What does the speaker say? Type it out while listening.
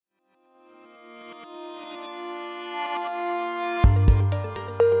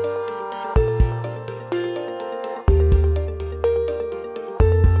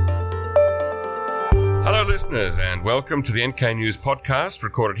listeners, and welcome to the NK News podcast,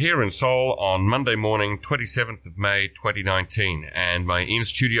 recorded here in Seoul on Monday morning, 27th of May, 2019. And my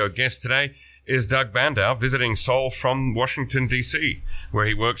in-studio guest today is Doug Bandow, visiting Seoul from Washington, D.C., where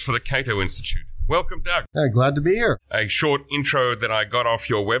he works for the Cato Institute. Welcome, Doug. Glad to be here. A short intro that I got off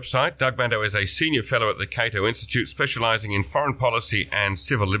your website. Doug Bandow is a senior fellow at the Cato Institute, specializing in foreign policy and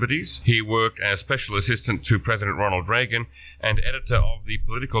civil liberties. He worked as special assistant to President Ronald Reagan and editor of the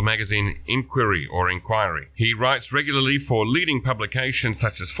political magazine Inquiry. He writes regularly for leading publications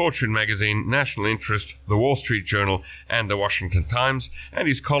such as Fortune Magazine, National Interest, The Wall Street Journal, and The Washington Times, and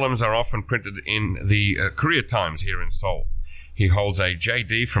his columns are often printed in the Korea Times here in Seoul. He holds a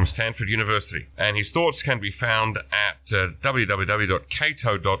JD from Stanford University, and his thoughts can be found at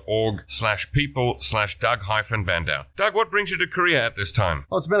www.cato.org/people/Doug-Bandow. Doug, what brings you to Korea at this time?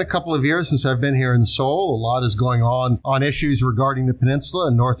 Well, it's been a couple of years since I've been here in Seoul. A lot is going on issues regarding the peninsula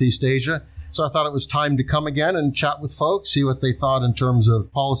and Northeast Asia. So I thought it was time to come again and chat with folks, see what they thought in terms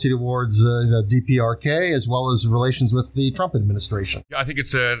of policy towards the DPRK, as well as relations with the Trump administration. Yeah, I think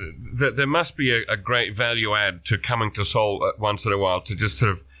it's there must be a great value add to coming to Seoul once in a while to just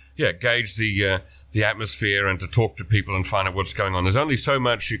sort of gauge the atmosphere and to talk to people and find out what's going on. There's only so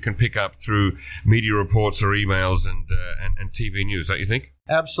much you can pick up through media reports or emails and TV news, don't you think?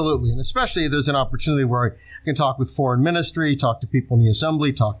 Absolutely. And especially there's an opportunity where I can talk with foreign ministry, talk to people in the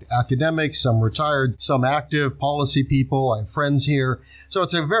assembly, talk to academics, some retired, some active, policy people. I have friends here. So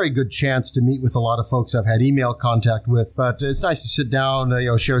it's a very good chance to meet with a lot of folks I've had email contact with. But it's nice to sit down,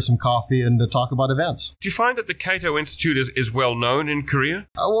 share some coffee and talk about events. Do you find that the Cato Institute is well known in Korea?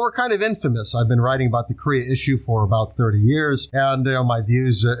 Well, we're kind of infamous. I've been writing about the Korea issue for about 30 years. And my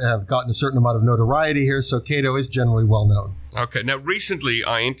views have gotten a certain amount of notoriety here. So Cato is generally well known. Okay. Now, recently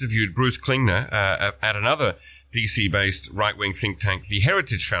I interviewed Bruce Klingner at another DC-based right-wing think tank, the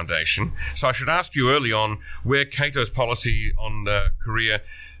Heritage Foundation. So I should ask you early on where Cato's policy on Korea,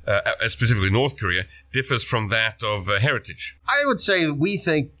 specifically North Korea, differs from that of Heritage. I would say we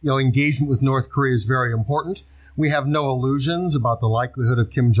think engagement with North Korea is very important. We have no illusions about the likelihood of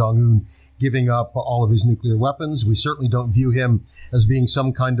Kim Jong-un giving up all of his nuclear weapons. We certainly don't view him as being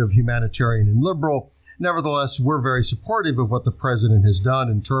some kind of humanitarian and liberal. Nevertheless, we're very supportive of what the president has done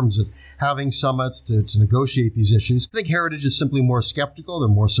in terms of having summits to negotiate these issues. I think Heritage is simply more skeptical. They're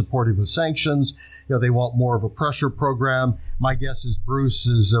more supportive of sanctions. They want more of a pressure program. My guess is Bruce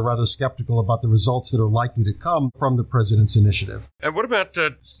is rather skeptical about the results that are likely to come from the president's initiative. And what about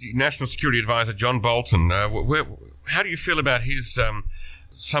National Security Advisor John Bolton? How do you feel about his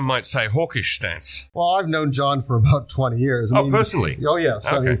some might say hawkish stance? Well, I've known John for about 20 years. Personally? Oh, yes.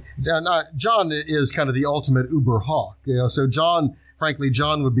 Okay. John is kind of the ultimate uber hawk. So John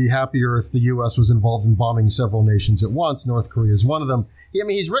would be happier if the U.S. was involved in bombing several nations at once. North Korea is one of them.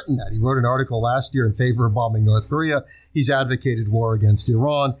 He's written that. He wrote an article last year in favor of bombing North Korea. He's advocated war against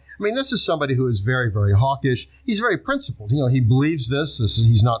Iran. This is somebody who is very, very hawkish. He's very principled. He believes this.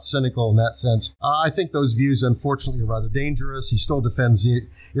 He's not cynical in that sense. I think those views, unfortunately, are rather dangerous. He still defends the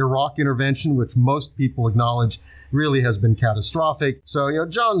Iraq intervention, which most people acknowledge really has been catastrophic. So,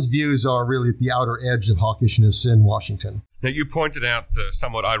 John's views are really at the outer edge of hawkishness in Washington. Now, you pointed out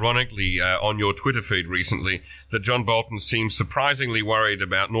somewhat ironically on your Twitter feed recently that John Bolton seems surprisingly worried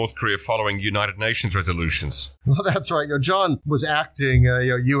about North Korea following United Nations resolutions. Well, that's right. John was acting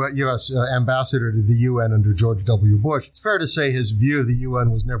U.S. ambassador to the UN under George W. Bush. It's fair to say his view of the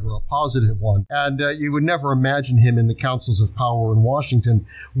UN was never a positive one. And you would never imagine him in the councils of power in Washington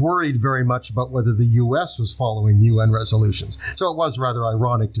worried very much about whether the U.S. was following UN resolutions. So it was rather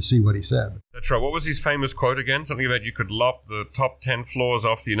ironic to see what he said. That's right. What was his famous quote again? Something about you could lop the top 10 floors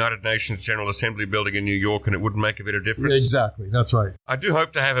off the United Nations General Assembly building in New York and it wouldn't make a bit of difference. Exactly. That's right. I do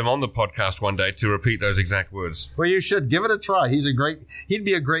hope to have him on the podcast one day to repeat those exact words. Well, you should. Give it a try. He'd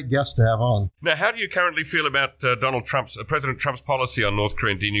be a great guest to have on. Now, how do you currently feel about President Trump's policy on North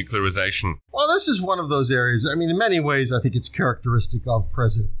Korean denuclearization? Well, this is one of those areas. In many ways, I think it's characteristic of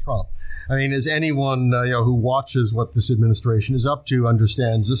President Trump. As anyone who watches what this administration is up to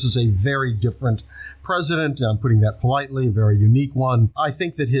understands, this is a very different president. I'm putting that politely, a very unique one. I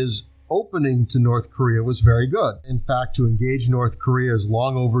think that his opening to North Korea was very good. In fact, to engage North Korea is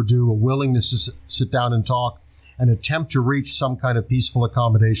long overdue, a willingness to sit down and talk, an attempt to reach some kind of peaceful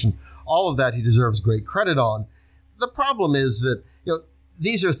accommodation. All of that he deserves great credit on. The problem is that,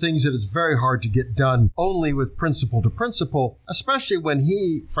 these are things that it's very hard to get done only with principle to principle, especially when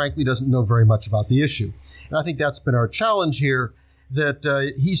he, frankly, doesn't know very much about the issue. And I think that's been our challenge here, that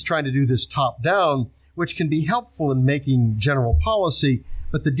he's trying to do this top-down, which can be helpful in making general policy,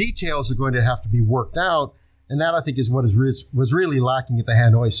 but the details are going to have to be worked out. And that, I think, is what was really lacking at the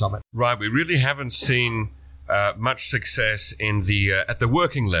Hanoi summit. Right. We really haven't seen much success in at the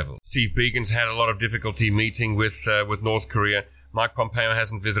working level. Steve Biegun's had a lot of difficulty meeting with North Korea. Mike Pompeo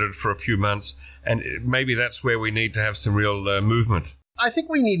hasn't visited for a few months, and maybe that's where we need to have some real movement. I think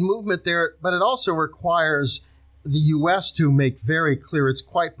we need movement there, but it also requires the U.S. to make very clear it's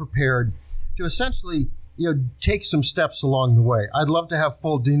quite prepared to essentially take some steps along the way. I'd love to have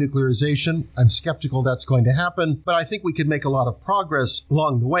full denuclearization. I'm skeptical that's going to happen, but I think we could make a lot of progress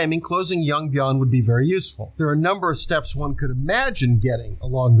along the way. I mean, closing Yongbyon would be very useful. There are a number of steps one could imagine getting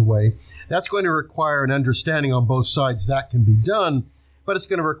along the way. That's going to require an understanding on both sides that can be done, but it's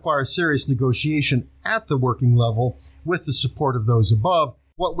going to require serious negotiation at the working level with the support of those above.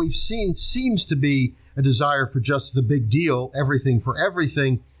 What we've seen seems to be a desire for just the big deal, everything for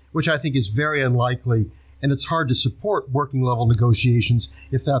everything, which I think is very unlikely. And it's hard to support working level negotiations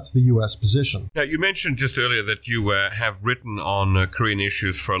if that's the U.S. position. Now, you mentioned just earlier that you have written on Korean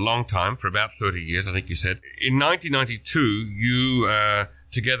issues for a long time, for about 30 years, I think you said. In 1992, you,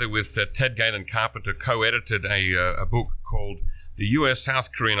 together with Ted Galen Carpenter, co-edited a book called The U.S.-South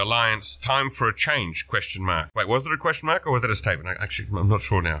Korean Alliance, Time for a Change, ? Wait, was it a question mark or was it a statement? Actually, I'm not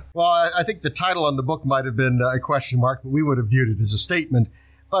sure now. Well, I think the title on the book might have been a question mark, but we would have viewed it as a statement.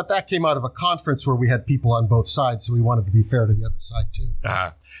 But that came out of a conference where we had people on both sides, so we wanted to be fair to the other side, too.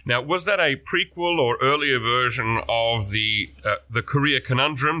 Now, was that a prequel or earlier version of the Korea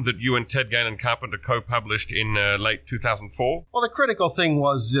Conundrum that you and Ted Galen Carpenter co-published in late 2004? Well, the critical thing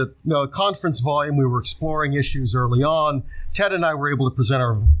was that conference volume, we were exploring issues early on. Ted and I were able to present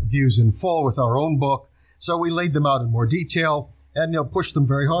our views in full with our own book, so we laid them out in more detail and push them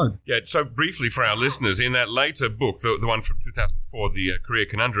very hard. Yeah, so briefly for our listeners, in that later book, the one from 2004, the Korea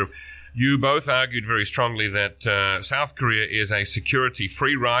Conundrum, you both argued very strongly that South Korea is a security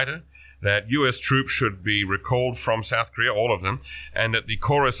free rider, that U.S. troops should be recalled from South Korea, all of them, and that the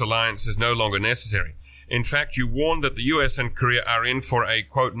Chorus alliance is no longer necessary. In fact, you warned that the U.S. and Korea are in for a,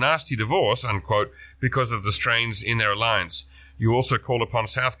 quote, nasty divorce, unquote, because of the strains in their alliance. You also called upon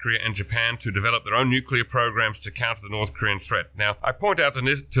South Korea and Japan to develop their own nuclear programs to counter the North Korean threat. Now, I point out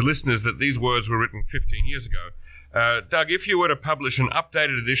to listeners that these words were written 15 years ago. Doug, if you were to publish an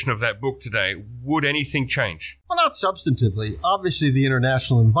updated edition of that book today, would anything change? Well, not substantively. Obviously, the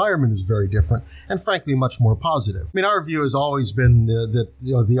international environment is very different and, frankly, much more positive. I mean, our view has always been that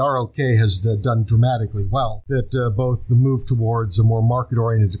the ROK has done dramatically well, that both the move towards a more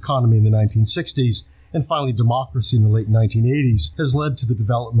market-oriented economy in the 1960s and finally democracy in the late 1980s has led to the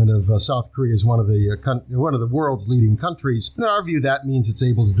development of South Korea as one of the world's leading countries. And in our view, that means it's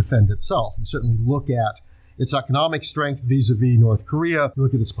able to defend itself. You certainly look at its economic strength vis-a-vis North Korea, you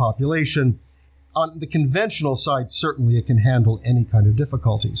look at its population. On the conventional side, certainly it can handle any kind of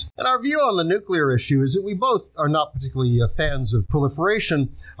difficulties. And our view on the nuclear issue is that we both are not particularly fans of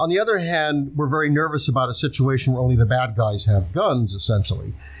proliferation. On the other hand, we're very nervous about a situation where only the bad guys have guns,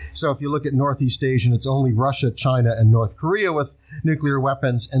 essentially. So if you look at Northeast Asia, it's only Russia, China, and North Korea with nuclear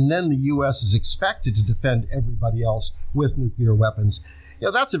weapons, and then the U.S. is expected to defend everybody else with nuclear weapons.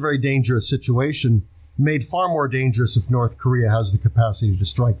 That's a very dangerous situation, made far more dangerous if North Korea has the capacity to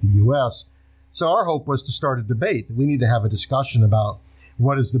strike the U.S. So our hope was to start a debate. We need to have a discussion about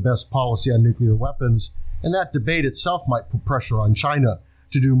what is the best policy on nuclear weapons, and that debate itself might put pressure on China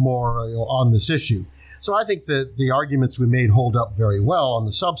to do more on this issue. So I think that the arguments we made hold up very well on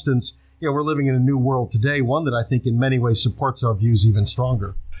the substance. We're living in a new world today, one that I think in many ways supports our views even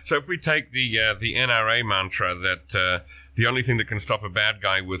stronger. So if we take the NRA mantra that the only thing that can stop a bad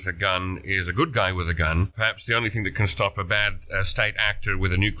guy with a gun is a good guy with a gun, perhaps the only thing that can stop a bad state actor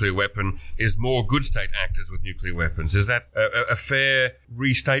with a nuclear weapon is more good state actors with nuclear weapons. Is that a fair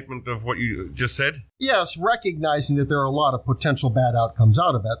restatement of what you just said? Yes, recognizing that there are a lot of potential bad outcomes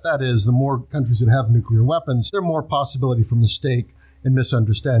out of it. That is, the more countries that have nuclear weapons, there's more possibility for mistake and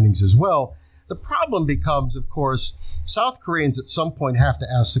misunderstandings as well. The problem becomes, of course, South Koreans at some point have to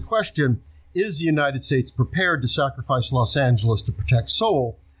ask the question, is the United States prepared to sacrifice Los Angeles to protect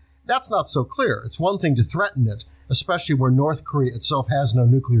Seoul? That's not so clear. It's one thing to threaten it, especially where North Korea itself has no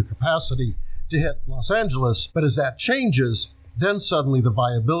nuclear capacity to hit Los Angeles. But as that changes, then suddenly the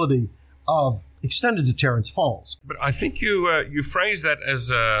viability of extended deterrence falls. But I think you phrase that as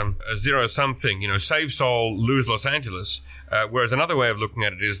a zero-sum thing, save Seoul, lose Los Angeles, whereas another way of looking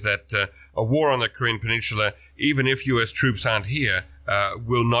at it is that a war on the Korean Peninsula, even if U.S. troops aren't here,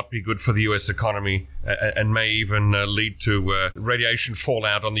 will not be good for the U.S. economy and may even lead to radiation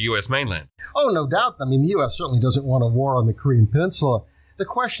fallout on the U.S. mainland. Oh, no doubt. I mean, the U.S. certainly doesn't want a war on the Korean Peninsula. The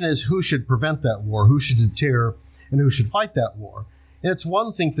question is who should prevent that war, who should deter, and who should fight that war. And it's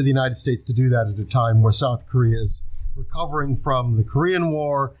one thing for the United States to do that at a time where South Korea is recovering from the Korean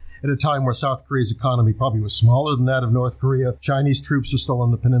War at a time where South Korea's economy probably was smaller than that of North Korea. Chinese troops are still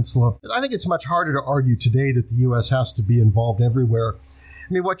on the peninsula. I think it's much harder to argue today that the U.S. has to be involved everywhere.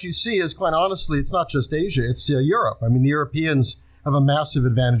 I mean, what you see is, quite honestly, it's not just Asia, it's Europe. I mean, the Europeans have a massive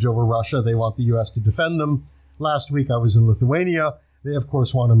advantage over Russia. They want the U.S. to defend them. Last week I was in Lithuania. They, of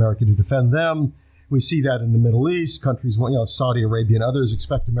course, want America to defend them. We see that in the Middle East. Countries, Saudi Arabia and others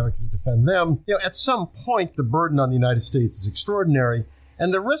expect America to defend them. At some point, the burden on the United States is extraordinary,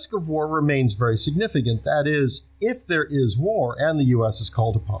 and the risk of war remains very significant. That is, if there is war and the U.S. is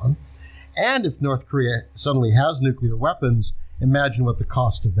called upon, and if North Korea suddenly has nuclear weapons, imagine what the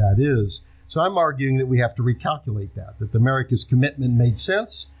cost of that is. So I'm arguing that we have to recalculate that America's commitment made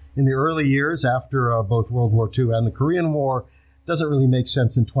sense in the early years after both World War II and the Korean War. Doesn't really make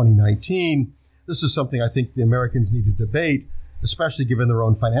sense in 2019. This is something I think the Americans need to debate, especially given their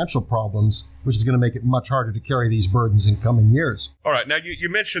own financial problems, which is going to make it much harder to carry these burdens in coming years. All right. Now, you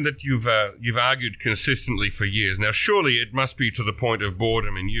mentioned that you've argued consistently for years. Now, surely it must be to the point of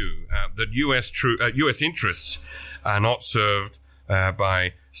boredom in you that U.S. interests are not served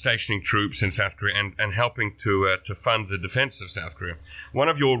by stationing troops in South Korea and helping to fund the defense of South Korea. One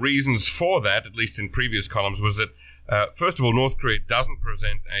of your reasons for that, at least in previous columns, was that, first of all, North Korea doesn't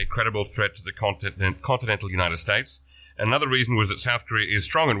present a credible threat to the continental United States. Another reason was that South Korea is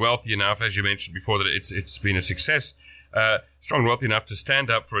strong and wealthy enough, as you mentioned before, that it's been a success, strong and wealthy enough to stand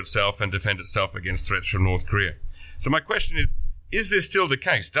up for itself and defend itself against threats from North Korea. So my question is this still the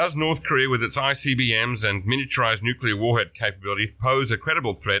case? Does North Korea, with its ICBMs and miniaturized nuclear warhead capability, pose a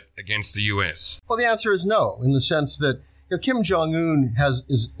credible threat against the U.S.? Well, the answer is no, in the sense that Kim Jong-un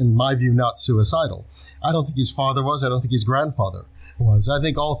is, in my view, not suicidal. I don't think his father was. I don't think his grandfather was. I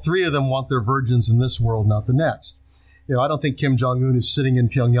think all three of them want their virgins in this world, not the next. I don't think Kim Jong-un is sitting in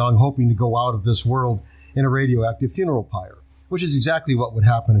Pyongyang hoping to go out of this world in a radioactive funeral pyre, which is exactly what would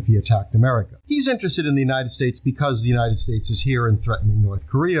happen if he attacked America. He's interested in the United States because the United States is here and threatening North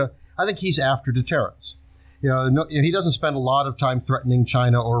Korea. I think he's after deterrence. He doesn't spend a lot of time threatening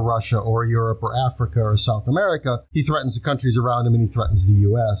China or Russia or Europe or Africa or South America. He threatens the countries around him and he threatens the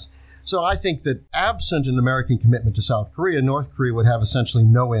U.S. So I think that absent an American commitment to South Korea, North Korea would have essentially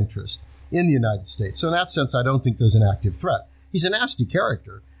no interest in the United States. So in that sense, I don't think there's an active threat. He's a nasty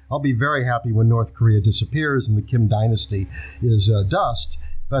character. I'll be very happy when North Korea disappears and the Kim dynasty is dust.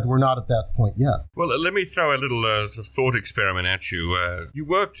 But we're not at that point yet. Well, let me throw a little thought experiment at you. You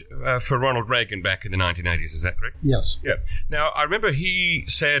worked for Ronald Reagan back in the 1980s, is that correct? Yes. Yeah. Now, I remember he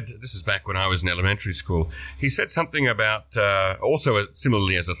said, this is back when I was in elementary school, he said something about, also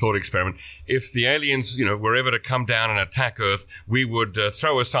similarly as a thought experiment, if the aliens, were ever to come down and attack Earth, we would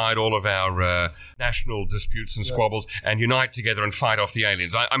throw aside all of our national disputes and squabbles and unite together and fight off the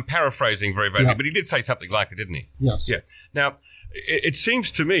aliens. I'm paraphrasing very vaguely, but he did say something like it, didn't he? Yes. Yeah. Now, it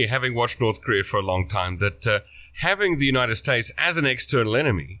seems to me, having watched North Korea for a long time, that having the United States as an external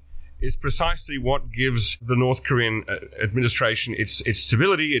enemy is precisely what gives the North Korean administration its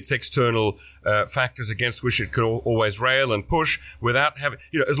stability, its external factors against which it can always rail and push without having,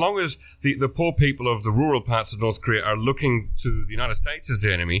 as long as the poor people of the rural parts of North Korea are looking to the United States as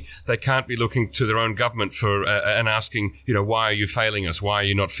the enemy, they can't be looking to their own government for and asking, why are you failing us? Why are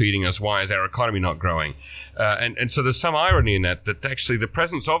you not feeding us? Why is our economy not growing? And so there's some irony in that actually the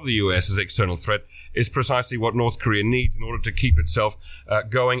presence of the U.S. as external threat is precisely what North Korea needs in order to keep itself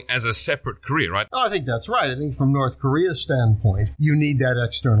going as a separate Korea, right? Oh, I think that's right. I think from North Korea's standpoint, you need that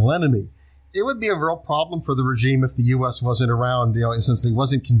external enemy. It would be a real problem for the regime if the U.S. wasn't around, since it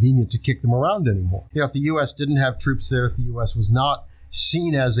wasn't convenient to kick them around anymore. If the U.S. didn't have troops there, if the U.S. was not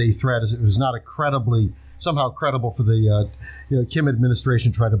seen as a threat, as it was not somehow credible for the Kim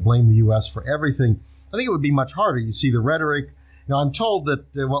administration to try to blame the U.S. for everything, I think it would be much harder. You see the rhetoric. I'm told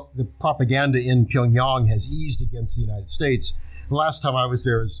that the propaganda in Pyongyang has eased against the United States. The last time I was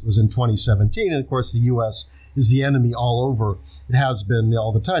there was in 2017, and of course the U.S. is the enemy all over. It has been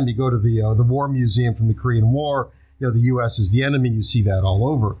all the time. You go to the War Museum from the Korean War, the U.S. is the enemy. You see that all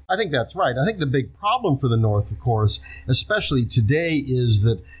over. I think that's right. I think the big problem for the North, of course, especially today, is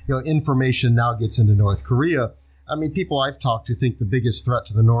that information now gets into North Korea. I mean, people I've talked to think the biggest threat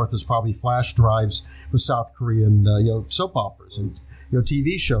to the North is probably flash drives with South Korean, soap operas and,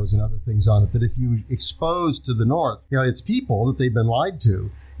 TV shows and other things on it. That if you expose to the North, its people that they've been lied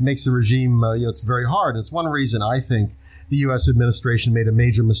to, it makes the regime, it's very hard. It's one reason I think the U.S. administration made a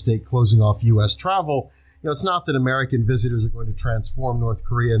major mistake closing off U.S. travel. It's not that American visitors are going to transform North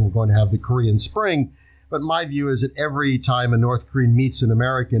Korea and we're going to have the Korean Spring. But my view is that every time a North Korean meets an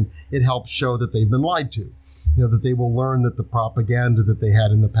American, it helps show that they've been lied to. That they will learn that the propaganda that they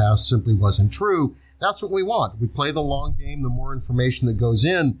had in the past simply wasn't true. That's what we want. We play the long game, the more information that goes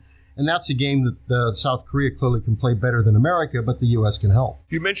in. And that's a game that South Korea clearly can play better than America, but the U.S. can help.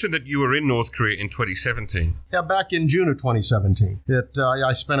 You mentioned that you were in North Korea in 2017. Yeah, back in June of 2017.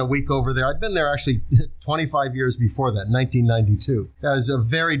 I spent a week over there. I'd been there actually 25 years before that, 1992. That was a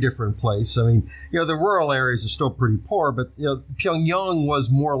very different place. I mean, the rural areas are still pretty poor, but Pyongyang was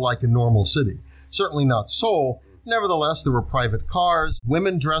more like a normal city. Certainly not Seoul. Nevertheless, there were private cars.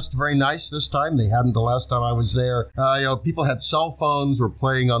 Women dressed very nice this time. They hadn't the last time I was there. People had cell phones, were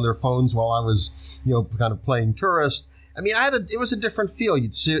playing on their phones while I was, kind of playing tourist. I mean, it was a different feel.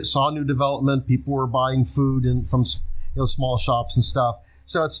 You saw new development. People were buying food from, small shops and stuff.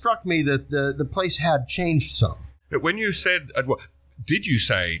 So it struck me that the place had changed some. But when you said, did you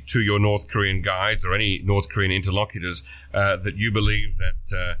say to your North Korean guides or any North Korean interlocutors that you believe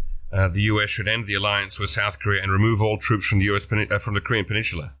that the U.S. should end the alliance with South Korea and remove all troops from the from the Korean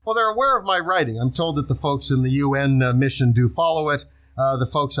Peninsula? Well, they're aware of my writing. I'm told that the folks in the UN mission do follow it. The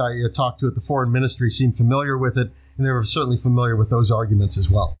folks I talked to at the Foreign Ministry seem familiar with it, and they were certainly familiar with those arguments as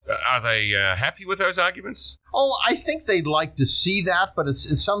well. Are they happy with those arguments? Oh, I think they'd like to see that, but it's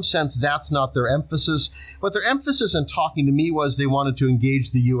in some sense that's not their emphasis. But their emphasis in talking to me was they wanted to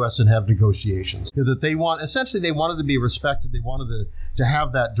engage the U.S. and have negotiations. That they wanted to be respected. They wanted to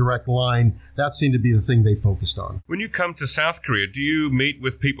have that direct line. That seemed to be the thing they focused on. When you come to South Korea, do you meet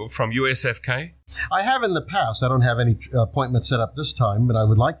with people from USFK? I have in the past. I don't have any appointments set up this time, but I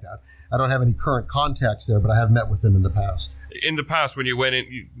would like that. I don't have any current contacts there, but I have met with them in the past. In the past, when you went in,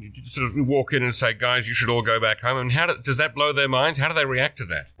 you sort of walk in and say, guys, you should all go back home. And does that blow their minds? How do they react to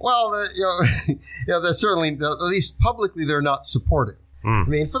that? Well, they're certainly, at least publicly, they're not supportive. I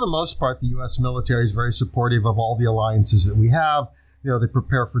mean, for the most part, the U.S. military is very supportive of all the alliances that we have. They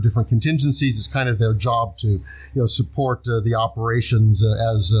prepare for different contingencies. It's kind of their job to, support the operations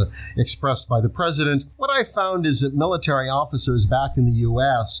as expressed by the president. What I found is that military officers back in the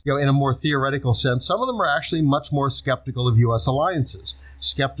U.S., in a more theoretical sense, some of them are actually much more skeptical of U.S. alliances,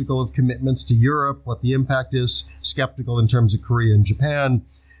 skeptical of commitments to Europe, what the impact is, skeptical in terms of Korea and Japan.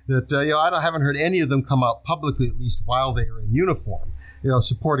 That, I haven't heard any of them come out publicly, at least while they are in uniform,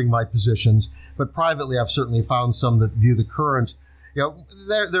 supporting my positions. But privately, I've certainly found some that view the current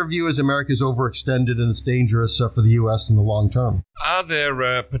their view is America is overextended and it's dangerous for the U.S. in the long term. Are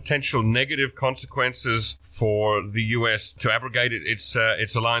there potential negative consequences for the U.S. to abrogate its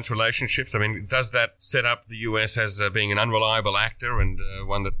alliance relationships? I mean, does that set up the U.S. as being an unreliable actor and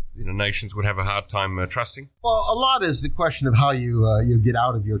one that nations would have a hard time trusting? Well, a lot is the question of how you get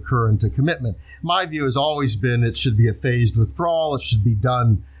out of your current commitment. My view has always been it should be a phased withdrawal. It should be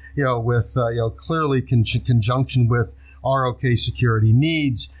done with clearly conjunction with ROK security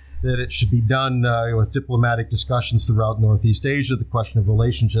needs, that it should be done with diplomatic discussions throughout Northeast Asia, the question of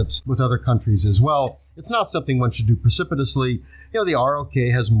relationships with other countries as well. It's not something one should do precipitously. The ROK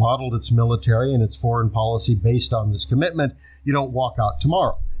has modeled its military and its foreign policy based on this commitment. You don't walk out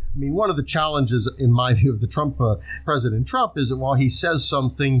tomorrow. I mean, one of the challenges, in my view, of the President Trump is that while he says some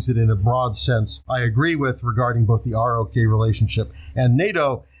things that in a broad sense I agree with regarding both the ROK relationship and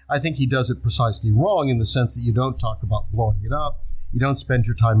NATO, I think he does it precisely wrong in the sense that you don't talk about blowing it up. You don't spend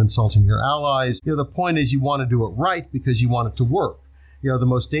your time insulting your allies. The point is you want to do it right because you want it to work. The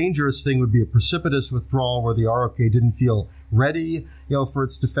most dangerous thing would be a precipitous withdrawal where the ROK didn't feel ready, for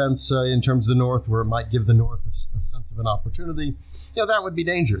its defense in terms of the North, where it might give the North a sense of an opportunity. That would be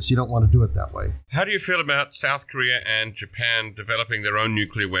dangerous. You don't want to do it that way. How do you feel about South Korea and Japan developing their own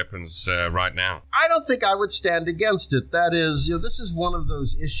nuclear weapons right now? I don't think I would stand against it. That is, this is one of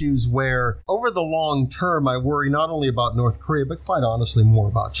those issues where over the long term, I worry not only about North Korea, but quite honestly more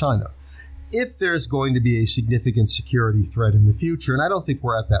about China. If there's going to be a significant security threat in the future, and I don't think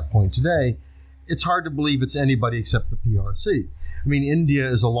we're at that point today, it's hard to believe it's anybody except the PRC. I mean, India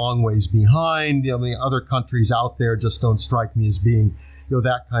is a long ways behind. Other countries out there just don't strike me as being,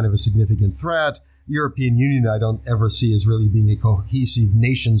 that kind of a significant threat. European Union, I don't ever see as really being a cohesive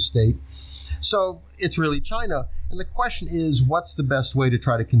nation state. So it's really China. And the question is, what's the best way to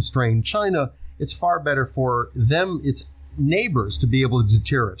try to constrain China? It's far better for them, its neighbors, to be able to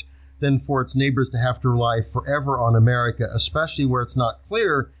deter it than for its neighbors to have to rely forever on America, especially where it's not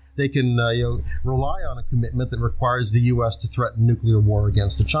clear they can rely on a commitment that requires the U.S. to threaten nuclear war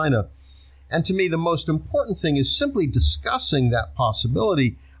against China. And to me, the most important thing is simply discussing that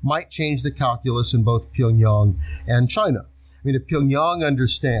possibility might change the calculus in both Pyongyang and China. I mean, if Pyongyang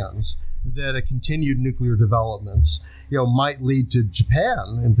understands that a continued nuclear developments, might lead to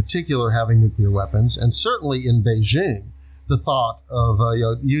Japan in particular having nuclear weapons, and certainly in Beijing, the thought of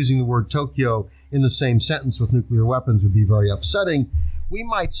using the word Tokyo in the same sentence with nuclear weapons would be very upsetting. we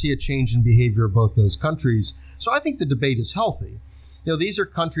might see a change in behavior of both those countries. So I think the debate is healthy. These are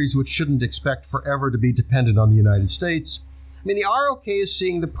countries which shouldn't expect forever to be dependent on the United States. I mean, the ROK is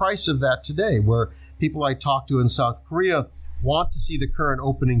seeing the price of that today, where people I talk to in South Korea want to see the current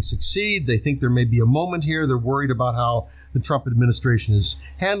opening succeed. They think there may be a moment here. They're worried about how the Trump administration is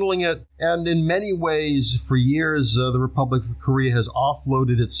handling it. And in many ways, for years, the Republic of Korea has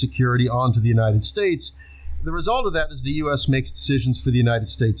offloaded its security onto the United States. The result of that is the U.S. makes decisions for the United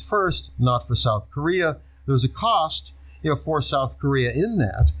States first, not for South Korea. There's a cost, for South Korea in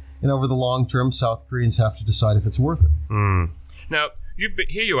that. And over the long term, South Koreans have to decide if it's worth it. Now, you've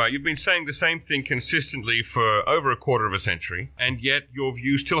been saying the same thing consistently for over a quarter of a century, and yet your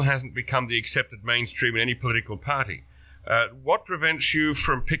view still hasn't become the accepted mainstream in any political party. What prevents you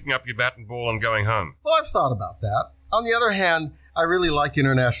from picking up your bat and ball and going home? Well, I've thought about that. On the other hand, I really like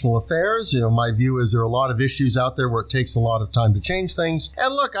international affairs. My view is there are a lot of issues out there where it takes a lot of time to change things.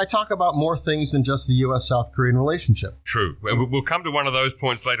 And look, I talk about more things than just the U.S.-South Korean relationship. True. We'll come to one of those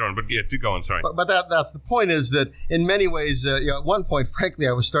points later on, but yeah, do go on, sorry. But that's the point, is that in many ways, at one point, frankly,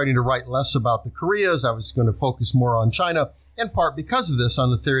 I was starting to write less about the Koreas. I was going to focus more on China, in part because of this, on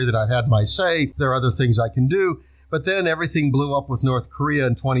the theory that I've had my say. There are other things I can do. But then everything blew up with North Korea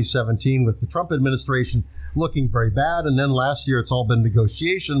in 2017 with the Trump administration looking very bad. And then last year, it's all been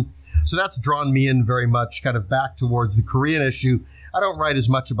negotiation. So that's drawn me in very much kind of back towards the Korean issue. I don't write as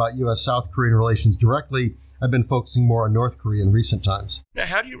much about U.S.-South Korean relations directly. I've been focusing more on North Korea in recent times. Now,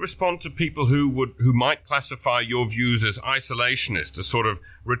 how do you respond to people who might classify your views as isolationist, a sort of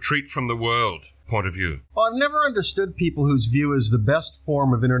retreat from the world point of view? Well, I've never understood people whose view is the best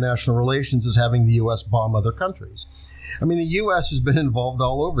form of international relations is having the U.S. bomb other countries. I mean, the U.S. has been involved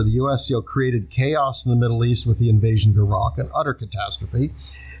all over. The U.S. created chaos in the Middle East with the invasion of Iraq, an utter catastrophe.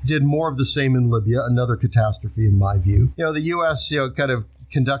 Did more of the same in Libya, another catastrophe in my view. The U.S. kind of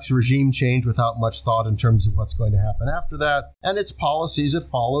conducts regime change without much thought in terms of what's going to happen after that. And its policies it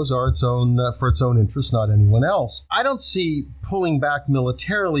follows are its own for its own interests, not anyone else. I don't see pulling back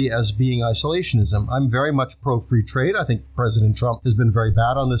militarily as being isolationism. I'm very much pro-free trade. I think President Trump has been very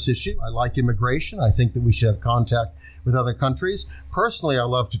bad on this issue. I like immigration. I think that we should have contact with other countries. Personally, I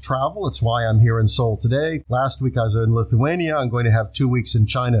love to travel. It's why I'm here in Seoul today. Last week I was in Lithuania. I'm going to have 2 weeks in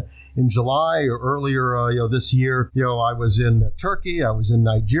China in July, or earlier this year. I was in Turkey. I was in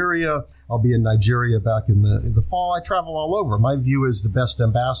Nigeria. I'll be in Nigeria back in the fall. I travel all over. My view is the best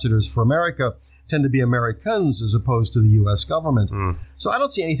ambassadors for America tend to be Americans as opposed to the U.S. government. So I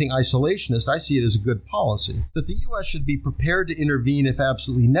don't see anything isolationist. I see it as a good policy. That the U.S. should be prepared to intervene if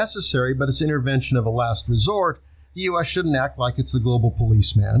absolutely necessary, but it's intervention of a last resort. The U.S. shouldn't act like it's the global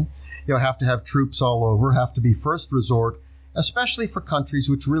policeman. Have to have troops all over, have to be first resort, especially for countries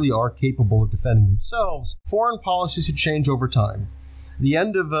which really are capable of defending themselves. Foreign policies should change over time. The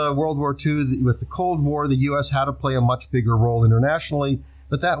end of World War II, with the Cold War, the U.S. had to play a much bigger role internationally,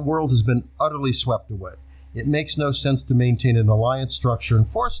 but that world has been utterly swept away. It makes no sense to maintain an alliance structure and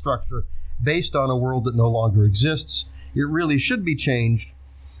force structure based on a world that no longer exists. It really should be changed.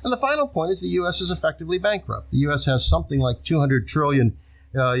 And the final point is the U.S. is effectively bankrupt. The U.S. has something like $200 trillion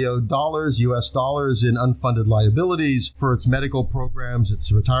U.S. dollars in unfunded liabilities for its medical programs,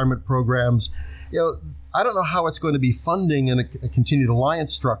 its retirement programs. I don't know how it's going to be funding a continued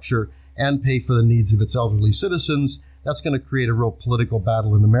alliance structure and pay for the needs of its elderly citizens. That's going to create a real political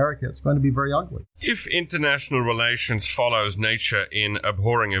battle in America. It's going to be very ugly. If international relations follows nature in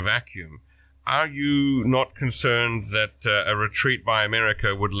abhorring a vacuum, are you not concerned that a retreat by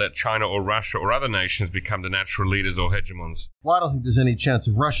America would let China or Russia or other nations become the natural leaders or hegemons? Well, I don't think there's any chance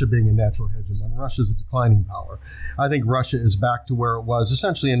of Russia being a natural hegemon. Russia's a declining power. I think Russia is back to where it was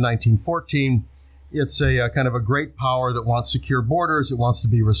essentially in 1914. It's a kind of a great power that wants secure borders. It wants to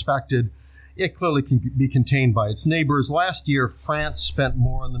be respected. It clearly can be contained by its neighbors. Last year, France spent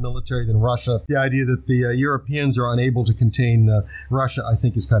more on the military than Russia. The idea that the Europeans are unable to contain Russia, I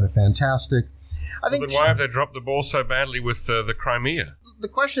think, is kind of fantastic. Then why have they dropped the ball so badly with the Crimea? The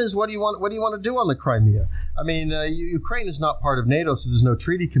question is, what do you want to do on the Crimea? I mean, Ukraine is not part of NATO, so there's no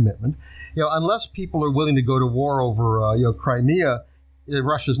treaty commitment. Unless people are willing to go to war over Crimea,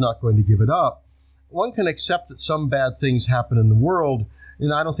 Russia's not going to give it up. One can accept that some bad things happen in the world,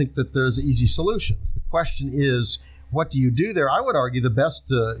 and I don't think that there's easy solutions. The question is, what do you do there? I would argue the best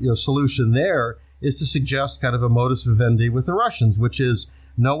solution there is to suggest kind of a modus vivendi with the Russians, which is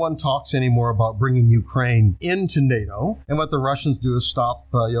no one talks anymore about bringing Ukraine into NATO. And what the Russians do is stop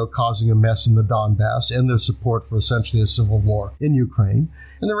causing a mess in the Donbass and their support for essentially a civil war in Ukraine.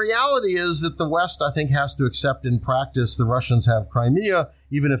 And the reality is that the West, I think, has to accept in practice the Russians have Crimea,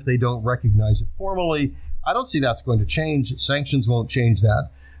 even if they don't recognize it formally. I don't see that's going to change. Sanctions won't change that.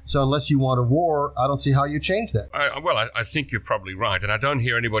 So unless you want a war, I don't see how you change that. I think you're probably right. And I don't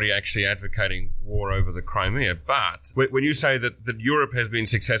hear anybody actually advocating war over the Crimea. But when you say that Europe has been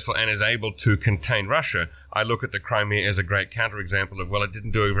successful and is able to contain Russia, I look at the Crimea as a great counterexample of, well, it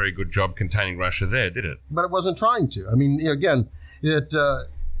didn't do a very good job containing Russia there, did it? But it wasn't trying to. I mean, again,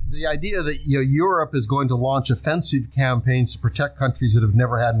 the idea that Europe is going to launch offensive campaigns to protect countries that have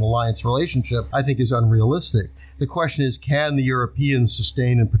never had an alliance relationship, I think is unrealistic. The question is, can the Europeans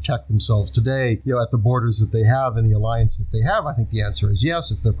sustain and protect themselves today, at the borders that they have and the alliance that they have? I think the answer is yes,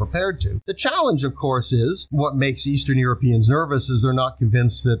 if they're prepared to. The challenge, of course, is what makes Eastern Europeans nervous is they're not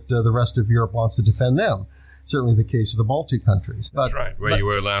convinced that the rest of Europe wants to defend them. Certainly the case of the Baltic countries. That's right, where you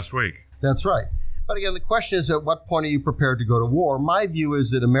were last week. That's right. But again, the question is, at what point are you prepared to go to war? My view is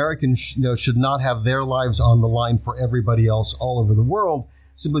that Americans should not have their lives on the line for everybody else all over the world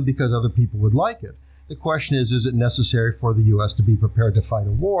simply because other people would like it. The question is it necessary for the U.S. to be prepared to fight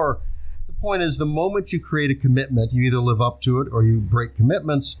a war? The point is, the moment you create a commitment, you either live up to it or you break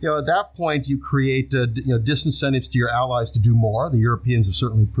commitments. At that point, you create disincentives to your allies to do more. The Europeans have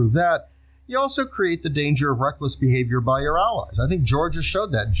certainly proved that. You also create the danger of reckless behavior by your allies. I think Georgia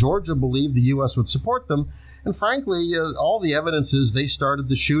showed that. Georgia believed the U.S. would support them. And frankly, all the evidence is they started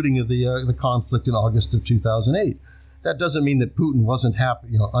the shooting of the conflict in August of 2008. That doesn't mean that Putin wasn't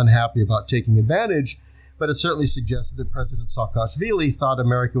unhappy about taking advantage, but it certainly suggested that President Saakashvili thought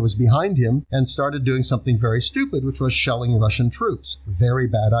America was behind him and started doing something very stupid, which was shelling Russian troops. Very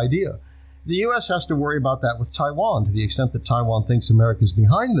bad idea. The U.S. has to worry about that with Taiwan. To the extent that Taiwan thinks America is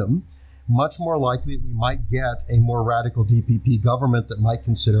behind them, much more likely we might get a more radical DPP government that might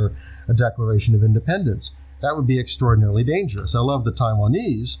consider a declaration of independence. That would be extraordinarily dangerous. I love the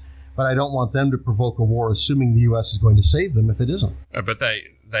Taiwanese, but I don't want them to provoke a war assuming the U.S. is going to save them if it isn't. But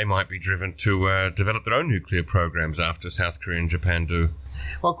they might be driven to develop their own nuclear programs after South Korea and Japan do.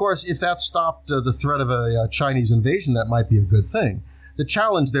 Well, of course, if that stopped the threat of a Chinese invasion, that might be a good thing. The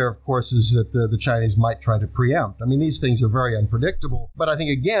challenge there, of course, is that the Chinese might try to preempt. I mean, these things are very unpredictable. But I think,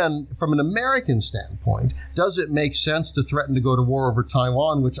 again, from an American standpoint, does it make sense to threaten to go to war over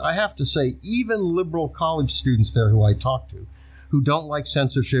Taiwan, which I have to say, even liberal college students there who I talk to, who don't like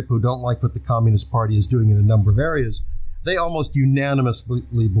censorship, who don't like what the Communist Party is doing in a number of areas, they almost unanimously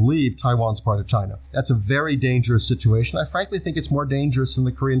believe Taiwan's part of China. That's a very dangerous situation. I frankly think it's more dangerous than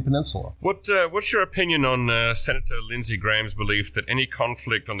the Korean Peninsula. What's your opinion on Senator Lindsey Graham's belief that any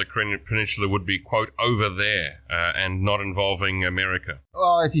conflict on the Korean Peninsula would be, quote, over there and not involving America?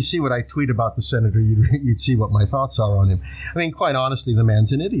 Well, if you see what I tweet about the senator, you'd see what my thoughts are on him. I mean, quite honestly, the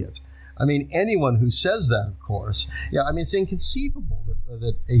man's an idiot. I mean, anyone who says that, of course, it's inconceivable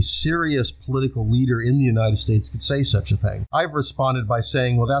that a serious political leader in the United States could say such a thing. I've responded by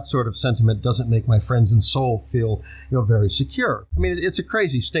saying, well, that sort of sentiment doesn't make my friends in Seoul feel, very secure. I mean, it's a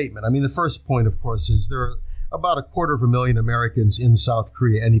crazy statement. I mean, the first point, of course, is there are about 250,000 Americans in South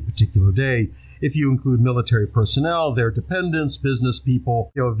Korea any particular day. If you include military personnel, their dependents, business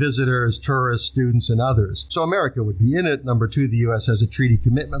people, visitors, tourists, students, and others. So America would be in it. Number two, the U.S. has a treaty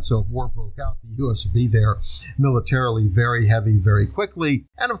commitment. So if war broke out, the U.S. would be there militarily very heavy, very quickly.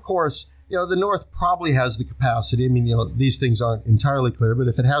 And of course, the North probably has the capacity. I mean, these things aren't entirely clear, but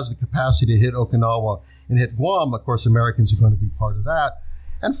if it has the capacity to hit Okinawa and hit Guam, of course, Americans are going to be part of that.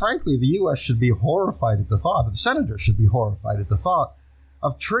 And frankly, the U.S. should be horrified at the thought, the senators should be horrified at the thought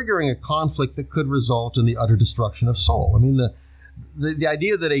of triggering a conflict that could result in the utter destruction of Seoul. I mean, the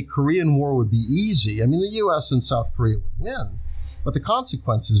idea that a Korean war would be easy, I mean, the U.S. and South Korea would win, but the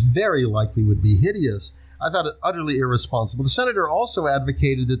consequences very likely would be hideous. I thought it utterly irresponsible. The senator also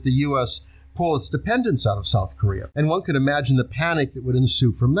advocated that the U.S. pull its dependence out of South Korea. And one could imagine the panic that would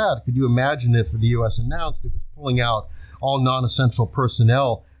ensue from that. Could you imagine if the U.S. announced it was pulling out all non-essential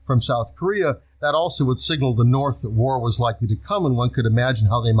personnel from South Korea? That also would signal the North that war was likely to come, and one could imagine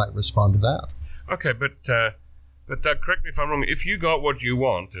how they might respond to that. Okay, but correct me if I'm wrong. If you got what you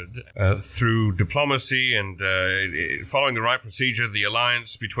wanted through diplomacy and following the right procedure, the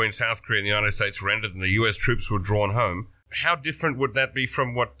alliance between South Korea and the United States were ended and the U.S. troops were drawn home, how different would that be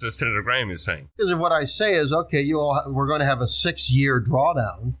from what Senator Graham is saying? Because what I say is, okay, we're going to have a 6-year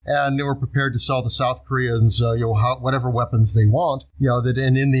drawdown, and we're prepared to sell the South Koreans, whatever weapons they want.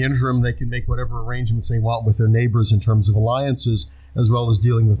 And in the interim, they can make whatever arrangements they want with their neighbors in terms of alliances, as well as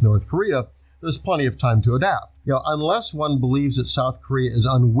dealing with North Korea. there's plenty of time to adapt. Unless one believes that South Korea is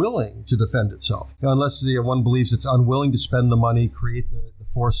unwilling to defend itself, unless one believes it's unwilling to spend the money, create the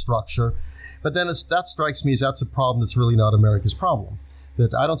force structure. But then that strikes me as that's a problem that's really not America's problem.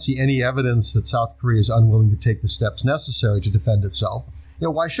 That I don't see any evidence that South Korea is unwilling to take the steps necessary to defend itself.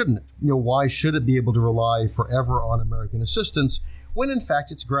 Why shouldn't it? Why should it be able to rely forever on American assistance when, in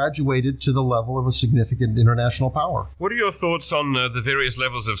fact, it's graduated to the level of a significant international power? What are your thoughts on the various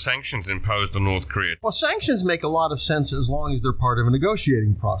levels of sanctions imposed on North Korea? Well, sanctions make a lot of sense as long as they're part of a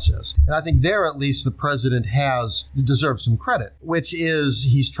negotiating process. And I think there, at least, the president deserves some credit, which is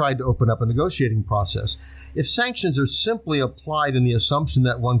he's tried to open up a negotiating process. If sanctions are simply applied in the assumption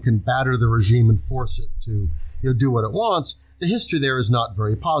that one can batter the regime and force it to do what it wants, the history there is not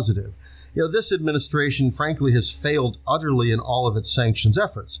very positive. This administration, frankly, has failed utterly in all of its sanctions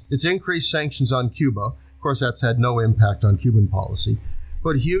efforts. It's increased sanctions on Cuba. Of course, that's had no impact on Cuban policy.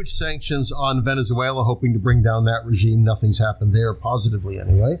 Put huge sanctions on Venezuela, hoping to bring down that regime. Nothing's happened there, positively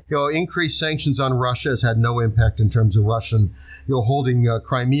anyway. Increased sanctions on Russia has had no impact in terms of Russian, holding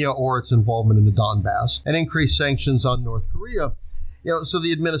Crimea or its involvement in the Donbass. And increased sanctions on North Korea. So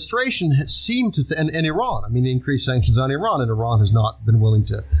the administration has seemed to, and Iran, increased sanctions on Iran, and Iran has not been willing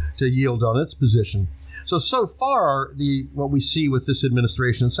to yield on its position. So far, what we see with this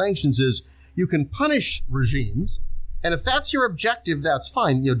administration and sanctions is you can punish regimes, and if that's your objective, that's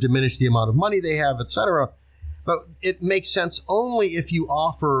fine. Diminish the amount of money they have, etc. But it makes sense only if you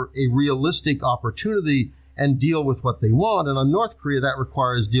offer a realistic opportunity and deal with what they want. And on North Korea, that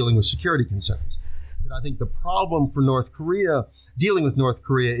requires dealing with security concerns. I think the problem for dealing with North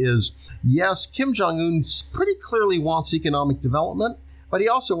Korea is, yes, Kim Jong-un pretty clearly wants economic development, but he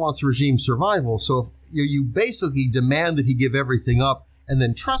also wants regime survival. So if you basically demand that he give everything up and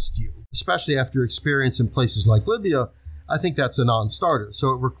then trust you, especially after experience in places like Libya, I think that's a non-starter.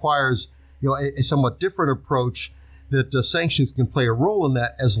 So it requires a somewhat different approach that sanctions can play a role in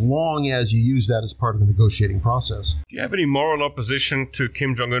that as long as you use that as part of the negotiating process. Do you have any moral opposition to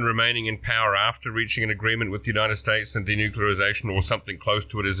Kim Jong-un remaining in power after reaching an agreement with the United States and denuclearization or something close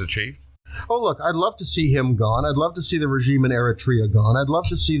to it is achieved? Oh, look, I'd love to see him gone. I'd love to see the regime in Eritrea gone. I'd love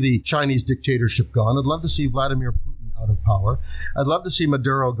to see the Chinese dictatorship gone. I'd love to see Vladimir Putin out of power. I'd love to see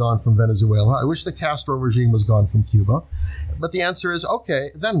Maduro gone from Venezuela. I wish the Castro regime was gone from Cuba. But the answer is, okay,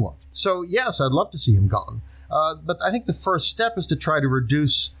 then what? So, yes, I'd love to see him gone. But I think the first step is to try to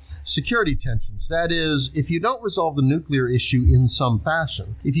reduce security tensions. That is, if you don't resolve the nuclear issue in some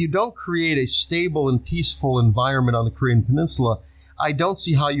fashion, if you don't create a stable and peaceful environment on the Korean Peninsula, I don't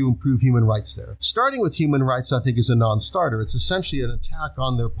see how you improve human rights there. Starting with human rights, I think, is a non-starter. It's essentially an attack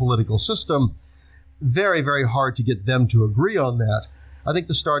on their political system. Very, very hard to get them to agree on that. I think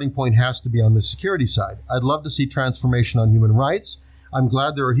the starting point has to be on the security side. I'd love to see transformation on human rights. I'm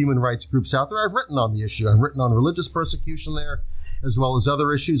glad there are human rights groups out there. I've written on the issue. I've written on religious persecution there, as well as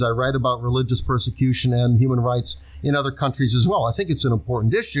other issues. I write about religious persecution and human rights in other countries as well. I think it's an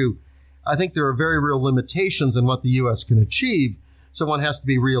important issue. I think there are very real limitations on what the U.S. can achieve, so one has to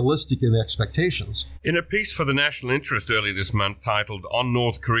be realistic in the expectations. In a piece for the National Interest earlier this month titled "On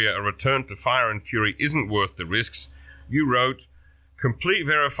North Korea, a Return to Fire and Fury Isn't Worth the Risks," you wrote, "Complete,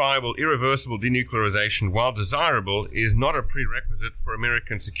 verifiable, irreversible denuclearization, while desirable, is not a prerequisite for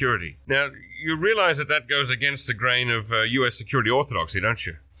American security." Now, you realize that goes against the grain of U.S. security orthodoxy, don't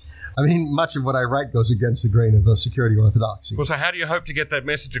you? Much of what I write goes against the grain of security orthodoxy. Well, so how do you hope to get that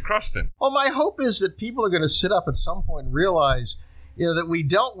message across then? Well, my hope is that people are going to sit up at some point and realize that we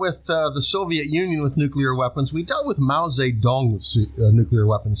dealt with the Soviet Union with nuclear weapons. We dealt with Mao Zedong with nuclear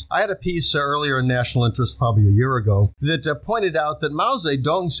weapons. I had a piece earlier in National Interest, probably a year ago, that pointed out that Mao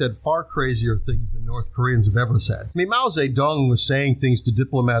Zedong said far crazier things than North Koreans have ever said. Mao Zedong was saying things to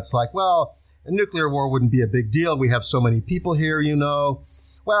diplomats like, well, a nuclear war wouldn't be a big deal. We have so many people here,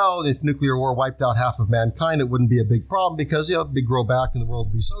 Well, if nuclear war wiped out half of mankind, it wouldn't be a big problem because, it'd grow back and the world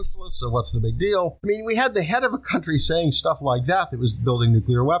would be socialist, so what's the big deal? We had the head of a country saying stuff like that was building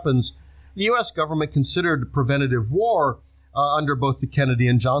nuclear weapons. The U.S. government considered preventative war under both the Kennedy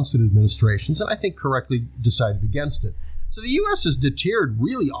and Johnson administrations, and I think correctly decided against it. So the U.S. has deterred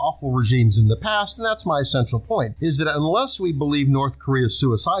really awful regimes in the past, and that's my essential point, is that unless we believe North Korea is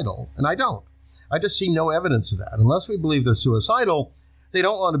suicidal, and I don't, I just see no evidence of that. Unless we believe they're suicidal, they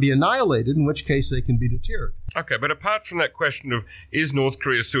don't want to be annihilated, in which case they can be deterred. Okay, but apart from that question of is North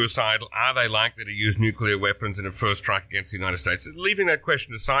Korea suicidal, are they likely to use nuclear weapons in a first strike against the United States? Leaving that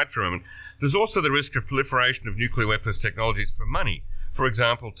question aside for a moment, there's also the risk of proliferation of nuclear weapons technologies for money, for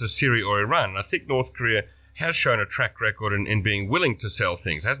example, to Syria or Iran. I think North Korea has shown a track record in being willing to sell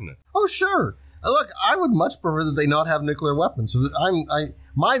things, hasn't it? Oh, sure. Look, I would much prefer that they not have nuclear weapons. So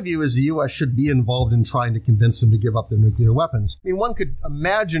my view is the U.S. should be involved in trying to convince them to give up their nuclear weapons. I mean, one could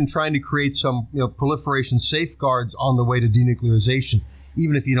imagine trying to create some proliferation safeguards on the way to denuclearization,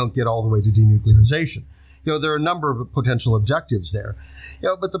 even if you don't get all the way to denuclearization. There are a number of potential objectives there.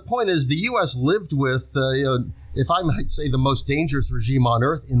 But the point is the U.S. lived with, if I might say, the most dangerous regime on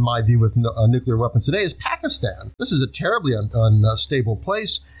earth, in my view, with nuclear weapons today is Pakistan. This is a terribly unstable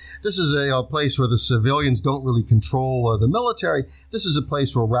place. This is a place where the civilians don't really control the military. This is a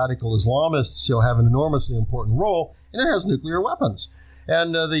place where radical Islamists have an enormously important role, and it has nuclear weapons.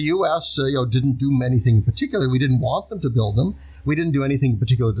 And the U.S. Didn't do anything in particular. We didn't want them to build them. We didn't do anything in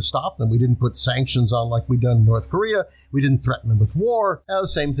particular to stop them. We didn't put sanctions on like we've done in North Korea. We didn't threaten them with war. The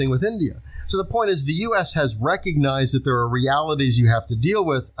same thing with India. So the point is the U.S. has recognized that there are realities you have to deal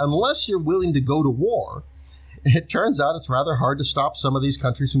with. Unless you're willing to go to war, it turns out it's rather hard to stop some of these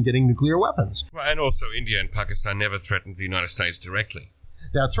countries from getting nuclear weapons. Well, and also India and Pakistan never threatened the United States directly.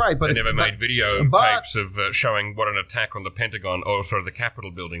 That's right. But they never made video tapes of showing what an attack on the Pentagon or sort of the Capitol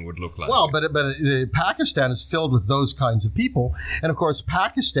building would look like. Well, but Pakistan is filled with those kinds of people. And, of course,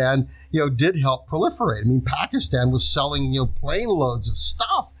 Pakistan, did help proliferate. I mean, Pakistan was selling, plane loads of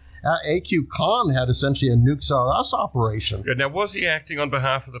stuff. A.Q. Khan had essentially a Nukes R Us operation. Now, was he acting on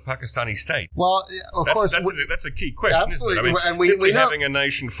behalf of the Pakistani state? Well, of course. That's a key question, absolutely. Isn't it? I mean, and simply having a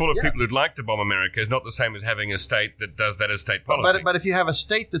nation full of people who'd like to bomb America is not the same as having a state that does that as state policy. But if you have a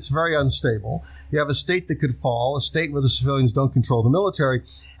state that's very unstable, you have a state that could fall, a state where the civilians don't control the military,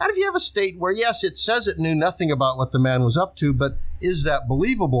 and if you have a state where, yes, it says it knew nothing about what the man was up to, but is that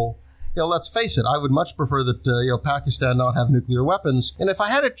believable? Let's face it, I would much prefer that Pakistan not have nuclear weapons. And if I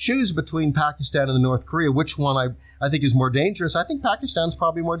had to choose between Pakistan and North Korea, which one I think is more dangerous, I think Pakistan's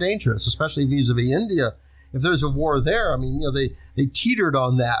probably more dangerous, especially vis-a-vis India. If there's a war there, I mean, they teetered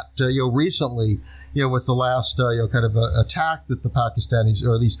on that, recently, with the last, kind of attack that the Pakistanis,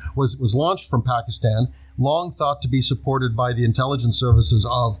 or at least was launched from Pakistan, long thought to be supported by the intelligence services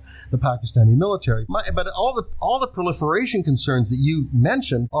of the Pakistani military. But all the proliferation concerns that you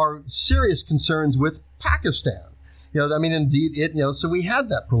mentioned are serious concerns with Pakistan. I mean, indeed, so we had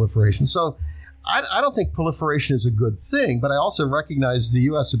that proliferation. So I don't think proliferation is a good thing, but I also recognize the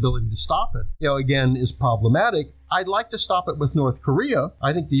U.S. ability to stop it, again, is problematic. I'd like to stop it with North Korea.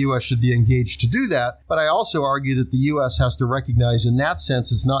 I think the U.S. should be engaged to do that. But I also argue that the U.S. has to recognize in that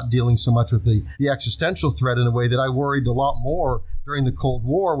sense it's not dealing so much with the existential threat in a way that I worried a lot more during the Cold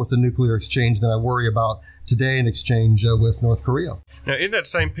War with the nuclear exchange than I worry about today in exchange with North Korea. Now, in that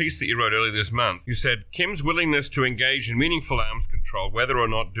same piece that you wrote earlier this month, you said Kim's willingness to engage in meaningful arms control, whether or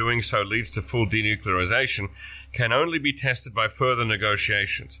not doing so leads to full denuclearization, can only be tested by further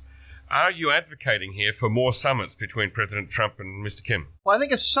negotiations. Are you advocating here for more summits between President Trump and Mr. Kim? Well, I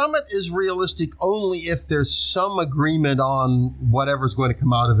think a summit is realistic only if there's some agreement on whatever's going to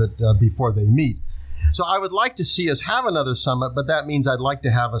come out of it before they meet. So I would like to see us have another summit, but that means I'd like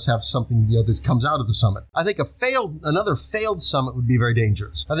to have us have something that comes out of the summit. I think another failed summit would be very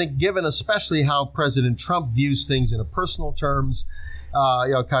dangerous. I think given especially how President Trump views things in a personal terms,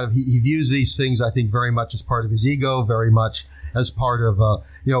 he views these things, I think, very much as part of his ego, very much as part of,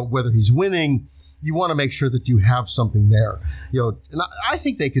 whether he's winning. You want to make sure that you have something there, and I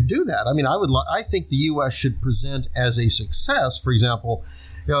think they could do that. I mean, I think the U.S. should present as a success, for example,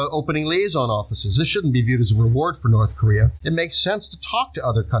 opening liaison offices. This shouldn't be viewed as a reward for North Korea. It makes sense to talk to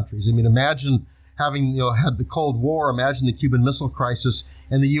other countries. I mean, imagine having had the Cold War, imagine the Cuban Missile Crisis,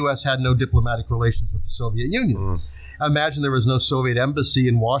 and the U.S. had no diplomatic relations with the Soviet Union. Imagine there was no Soviet embassy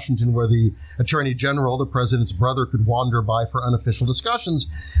in Washington where the Attorney General, the president's brother, could wander by for unofficial discussions.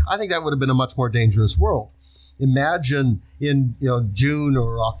 I think that would have been a much more dangerous world. Imagine in June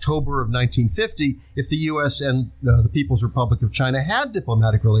or October of 1950 if the U.S. and the People's Republic of China had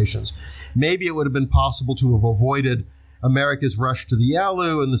diplomatic relations. Maybe it would have been possible to have avoided America's rush to the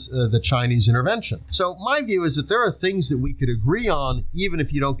Yalu and the Chinese intervention. So my view is that there are things that we could agree on even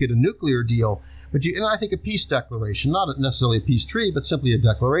if you don't get a nuclear deal. But I think a peace declaration, not necessarily a peace treaty, but simply a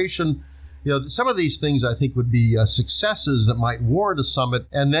declaration. Some of these things I think would be successes that might warrant a summit,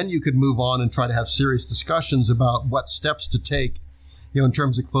 and then you could move on and try to have serious discussions about what steps to take, in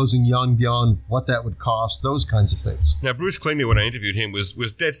terms of closing Yongbyon, what that would cost, those kinds of things. Now, Bruce Cleaney, when I interviewed him, was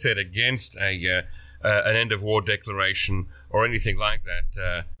dead set against an end-of-war declaration or anything like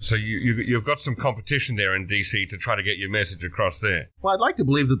that. So you've got some competition there in D.C. to try to get your message across there. Well, I'd like to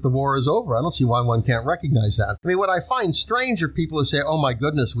believe that the war is over. I don't see why one can't recognize that. I mean, what I find strange are people who say, oh, my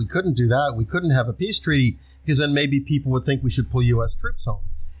goodness, we couldn't do that. We couldn't have a peace treaty because then maybe people would think we should pull U.S. troops home.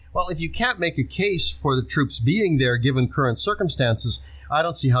 Well, if you can't make a case for the troops being there given current circumstances, I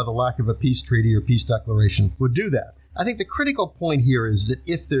don't see how the lack of a peace treaty or peace declaration would do that. I think the critical point here is that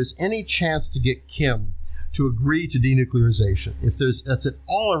if there's any chance to get Kim to agree to denuclearization, that's at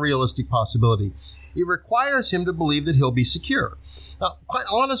all a realistic possibility, it requires him to believe that he'll be secure. Now, quite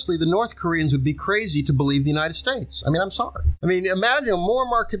honestly, the North Koreans would be crazy to believe the United States. I mean, I'm sorry. I mean, imagine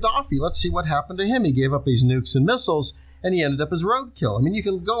Muammar Gaddafi. Let's see what happened to him. He gave up his nukes and missiles, and he ended up as roadkill. I mean, you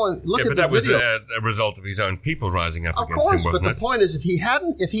can go and look at the video. But that was a result of his own people rising up against him, wasn't it? Of course, but the point is, if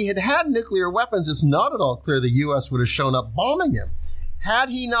he had nuclear weapons, it's not at all clear the U.S. would have shown up bombing him. Had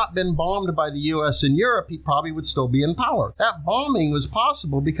he not been bombed by the U.S. and Europe, he probably would still be in power. That bombing was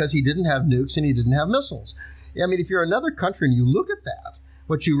possible because he didn't have nukes and he didn't have missiles. I mean, if you're another country and you look at that,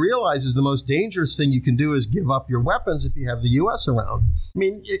 what you realize is the most dangerous thing you can do is give up your weapons if you have the U.S. around. I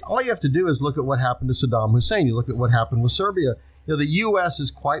mean, all you have to do is look at what happened to Saddam Hussein. You look at what happened with Serbia. You know, the U.S.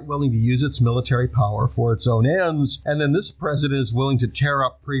 is quite willing to use its military power for its own ends, and then this president is willing to tear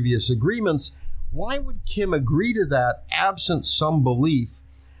up previous agreements. Why would Kim agree to that absent some belief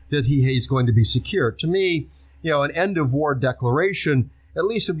that he's going to be secure? To me, an end-of-war declaration at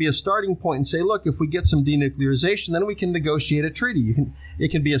least would be a starting point and say, look, if we get some denuclearization, then we can negotiate a treaty.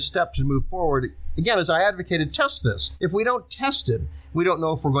 It can be a step to move forward. Again, as I advocated, test this. If we don't test it, we don't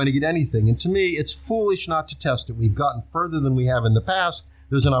know if we're going to get anything. And to me, it's foolish not to test it. We've gotten further than we have in the past.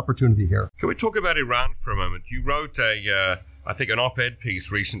 There's an opportunity here. Can we talk about Iran for a moment? You wrote I think an op-ed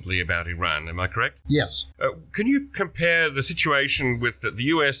piece recently about Iran. Am I correct? Yes. Can you compare the situation with the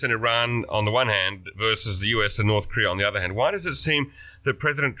U.S. and Iran on the one hand versus the U.S. and North Korea on the other hand? Why does it seem that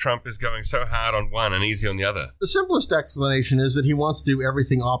President Trump is going so hard on one and easy on the other? The simplest explanation is that he wants to do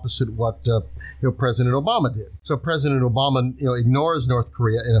everything opposite what President Obama did. So President Obama ignores North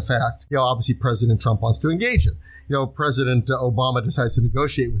Korea in effect. Obviously President Trump wants to engage it. President Obama decides to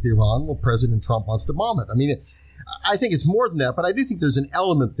negotiate with Iran. Well, President Trump wants to bomb it. I mean, I think it's more than that, but I do think there's an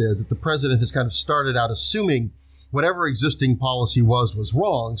element there that the president has kind of started out assuming whatever existing policy was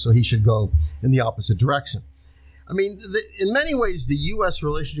wrong, so he should go in the opposite direction. I mean, in many ways, the U.S.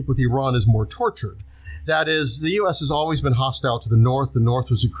 relationship with Iran is more tortured. That is, the U.S. has always been hostile to the North. The North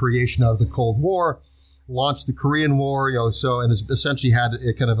was a creation out of the Cold War, launched the Korean War, and has essentially had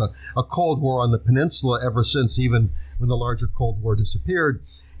a kind of a Cold War on the peninsula ever since, even when the larger Cold War disappeared.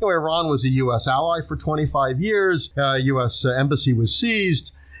 Iran was a U.S. ally for 25 years. U.S. embassy was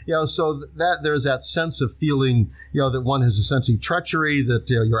seized. So that there's that sense of feeling, that one has essentially treachery, that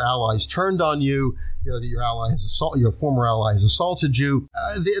your allies turned on you, that your former ally has assaulted you.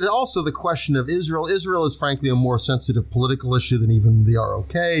 Also the question of Israel. Israel is frankly a more sensitive political issue than even the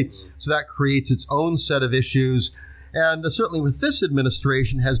ROK. So that creates its own set of issues. And certainly with this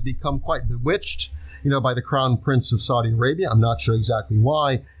administration has become quite bewitched, by the Crown Prince of Saudi Arabia. I'm not sure exactly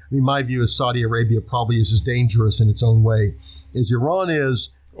why. I mean, my view is Saudi Arabia probably is as dangerous in its own way as Iran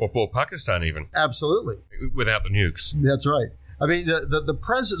is. Or Pakistan even. Absolutely. Without the nukes. That's right. I mean,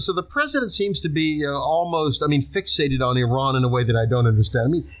 the president seems to be almost, fixated on Iran in a way that I don't understand. I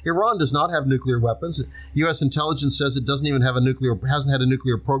mean, Iran does not have nuclear weapons. U.S. intelligence says it doesn't even hasn't had a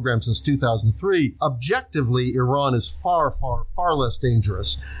nuclear program since 2003. Objectively, Iran is far, far, far less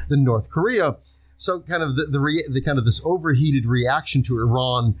dangerous than North Korea. So kind of the kind of this overheated reaction to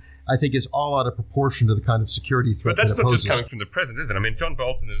Iran, I think, is all out of proportion to the kind of security threat that it poses. But that's not just coming from the president, is it? I mean, John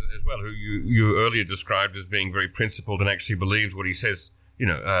Bolton as well, who you earlier described as being very principled and actually believes what he says,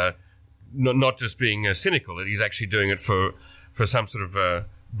 not just being cynical, that he's actually doing it for some sort of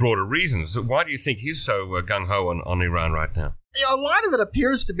broader reasons. So why do you think he's so gung-ho on Iran right now? A lot of it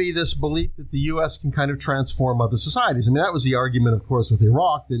appears to be this belief that the U.S. can kind of transform other societies. I mean, that was the argument, of course, with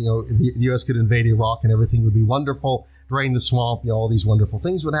Iraq, that, the U.S. could invade Iraq and everything would be wonderful, drain the swamp, all these wonderful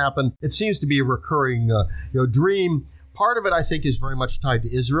things would happen. It seems to be a recurring, dream. Part of it, I think, is very much tied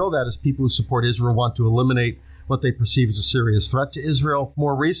to Israel. That is, people who support Israel want to eliminate what they perceive as a serious threat to Israel.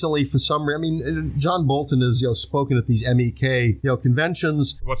 More recently, for some reason, John Bolton has spoken at these MEK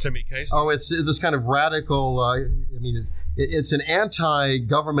conventions. What's MEK? Oh, it's this kind of radical. It's an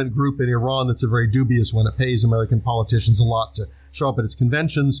anti-government group in Iran that's a very dubious one. It pays American politicians a lot to show up at its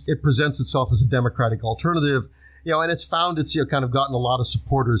conventions. It presents itself as a democratic alternative, and it's found it's kind of gotten a lot of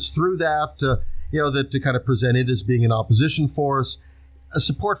supporters through that. That to kind of present it as being an opposition force. A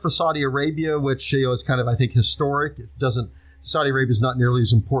support for Saudi Arabia, which is kind of, I think, historic. Saudi Arabia is not nearly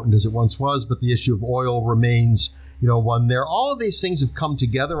as important as it once was, but the issue of oil remains, one there. All of these things have come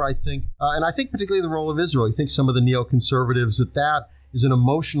together, I think, and I think particularly the role of Israel. I think some of the neoconservatives that is an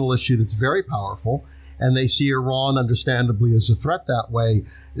emotional issue that's very powerful, and they see Iran, understandably, as a threat that way.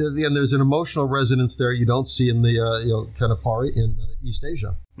 And there's an emotional resonance there you don't see in the kind of far in East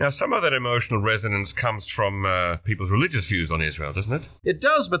Asia. Now, some of that emotional resonance comes from people's religious views on Israel, doesn't it? It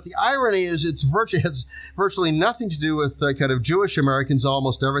does, but the irony is it has virtually nothing to do with kind of Jewish Americans,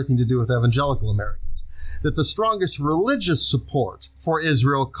 almost everything to do with evangelical Americans. That the strongest religious support for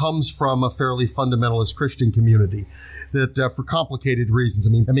Israel comes from a fairly fundamentalist Christian community that for complicated reasons. I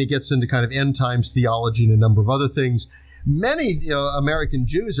mean, it gets into kind of end times theology and a number of other things. Many American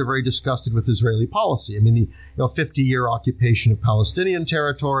Jews are very disgusted with Israeli policy. I mean, the 50-year occupation of Palestinian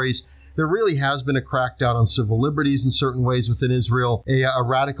territories. There really has been a crackdown on civil liberties in certain ways within Israel, a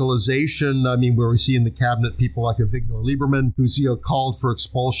radicalization, where we see in the cabinet people like Avigdor Lieberman, who's called for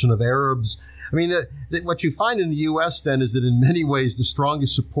expulsion of Arabs. I mean, what you find in the U.S. then is that in many ways the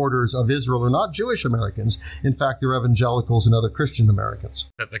strongest supporters of Israel are not Jewish Americans. In fact, they're evangelicals and other Christian Americans.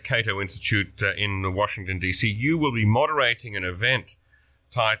 At the Cato Institute in Washington, D.C., you will be moderating an event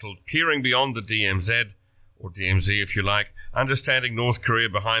titled Peering Beyond the DMZ, or DMZ if you like, Understanding North Korea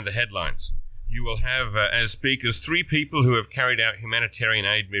Behind the Headlines. You will have as speakers 3 people who have carried out humanitarian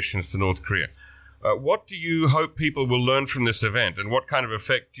aid missions to North Korea. What do you hope people will learn from this event, and what kind of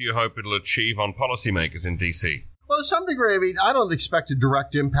effect do you hope it'll achieve on policymakers in D.C.? Well, to some degree, I don't expect a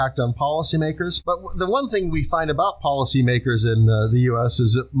direct impact on policymakers, but the one thing we find about policymakers in the U.S.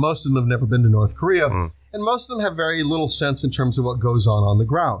 is that most of them have never been to North Korea, and most of them have very little sense in terms of what goes on the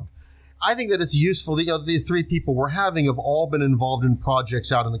ground. I think that it's useful. The 3 people we're having have all been involved in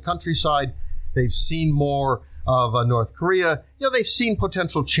projects out in the countryside. They've seen more of North Korea. They've seen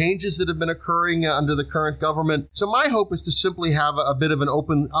potential changes that have been occurring under the current government. So my hope is to simply have a bit of an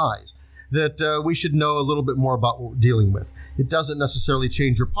open eyes, that we should know a little bit more about what we're dealing with. It doesn't necessarily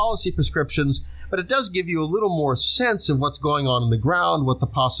change your policy prescriptions, but it does give you a little more sense of what's going on the ground, what the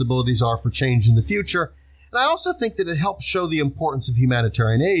possibilities are for change in the future. And I also think that it helps show the importance of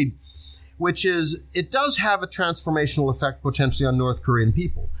humanitarian aid, which is it does have a transformational effect potentially on North Korean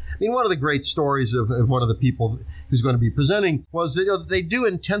people. I mean, one of the great stories of one of the people who's going to be presenting was that they do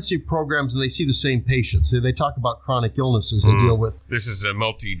intensive programs and they see the same patients. They talk about chronic illnesses they deal with. This is a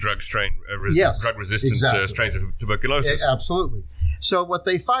multi-drug strain, yes, drug-resistant exactly. Strains of tuberculosis. Absolutely. So what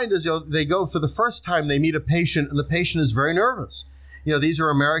they find is they go for the first time, they meet a patient, and the patient is very nervous. These are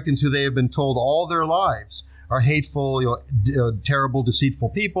Americans who they have been told all their lives are hateful, terrible, deceitful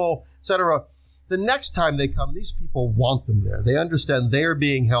people, etc. The next time they come, these people want them there. They understand they are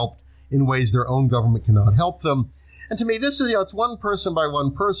being helped in ways their own government cannot help them. And to me, this is, it's one person by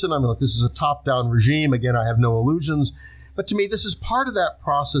one person. I mean, look, this is a top-down regime. Again, I have no illusions. But to me, this is part of that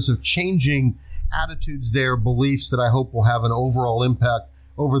process of changing attitudes there, beliefs that I hope will have an overall impact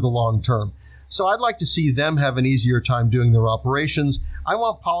over the long term. So I'd like to see them have an easier time doing their operations. I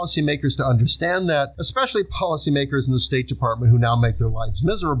want policymakers to understand that, especially policymakers in the State Department who now make their lives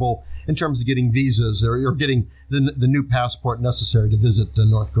miserable in terms of getting visas or getting the new passport necessary to visit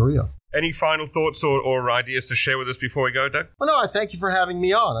North Korea. Any final thoughts or ideas to share with us before we go, Doug? Well, no, I thank you for having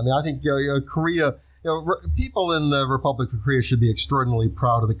me on. I mean, I think Korea, people in the Republic of Korea should be extraordinarily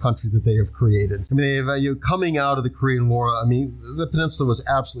proud of the country that they have created. I mean, they have, coming out of the Korean War, I mean, the peninsula was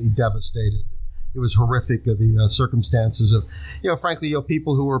absolutely devastated. It was horrific, the circumstances of, frankly,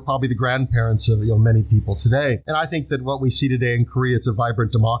 people who were probably the grandparents of, many people today. And I think that what we see today in Korea, it's a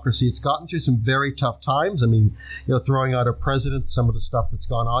vibrant democracy. It's gotten through some very tough times. I mean, throwing out a president, some of the stuff that's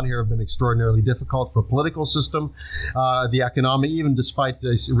gone on here have been extraordinarily difficult for a political system. The economic, even despite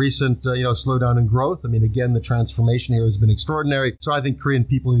this recent, slowdown in growth. I mean, again, the transformation here has been extraordinary. So I think Korean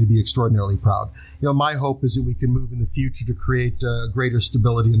people need to be extraordinarily proud. My hope is that we can move in the future to create greater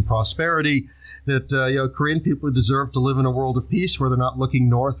stability and prosperity, that Korean people deserve to live in a world of peace where they're not looking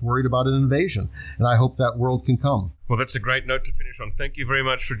north, worried about an invasion. And I hope that world can come. Well, that's a great note to finish on. Thank you very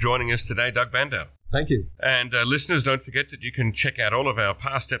much for joining us today, Doug Bandow. Thank you. And listeners, don't forget that you can check out all of our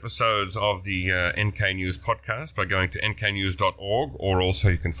past episodes of the NK News podcast by going to nknews.org, or also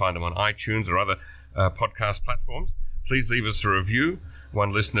you can find them on iTunes or other podcast platforms. Please leave us a review.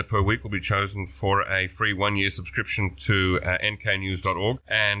 One listener per week will be chosen for a free 1-year subscription to nknews.org.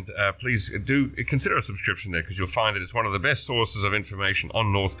 And please do consider a subscription there, because you'll find that it's one of the best sources of information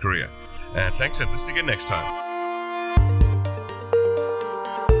on North Korea. Thanks, and listen again next time.